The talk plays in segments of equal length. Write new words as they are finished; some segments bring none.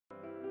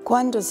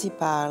Quando si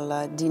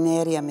parla di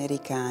neri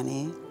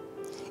americani,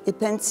 il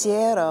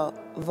pensiero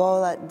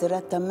vola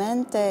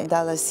direttamente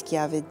dalla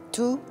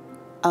schiavitù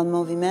al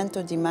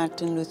movimento di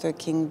Martin Luther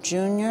King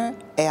Jr.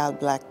 e al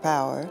Black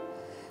Power,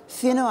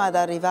 fino ad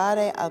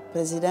arrivare al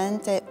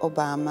presidente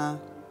Obama.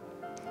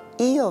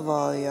 Io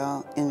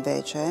voglio,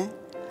 invece,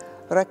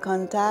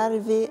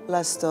 raccontarvi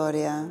la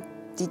storia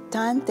di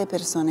tante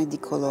persone di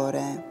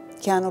colore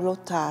che hanno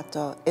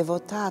lottato e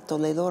votato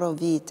le loro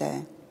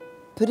vite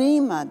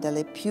prima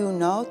delle più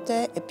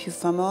note e più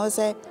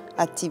famose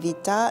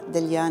attività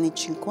degli anni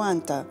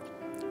 50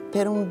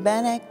 per un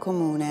bene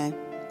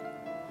comune.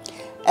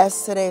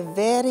 Essere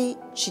veri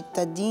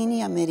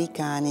cittadini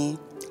americani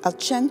al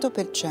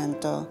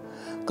 100%,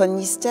 con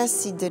gli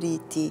stessi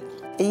diritti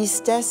e gli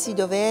stessi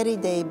doveri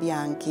dei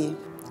bianchi.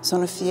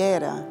 Sono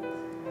fiera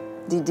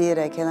di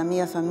dire che la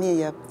mia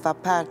famiglia fa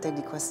parte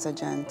di questa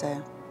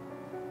gente.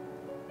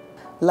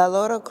 La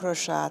loro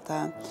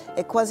crociata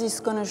è quasi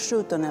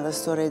sconosciuta nella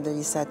storia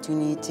degli Stati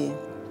Uniti.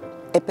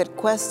 È per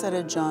questa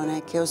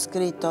ragione che ho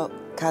scritto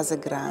Casa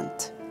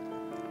Grant,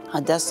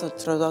 adesso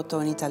tradotto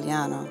in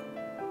italiano.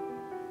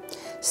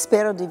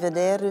 Spero di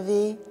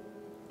vedervi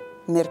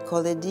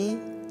mercoledì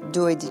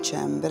 2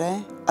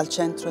 dicembre al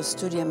Centro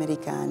Studi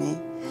Americani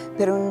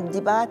per un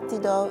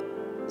dibattito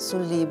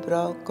sul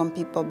libro con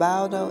Pippo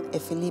Baudo e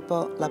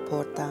Filippo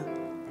Laporta.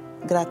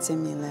 Grazie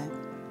mille.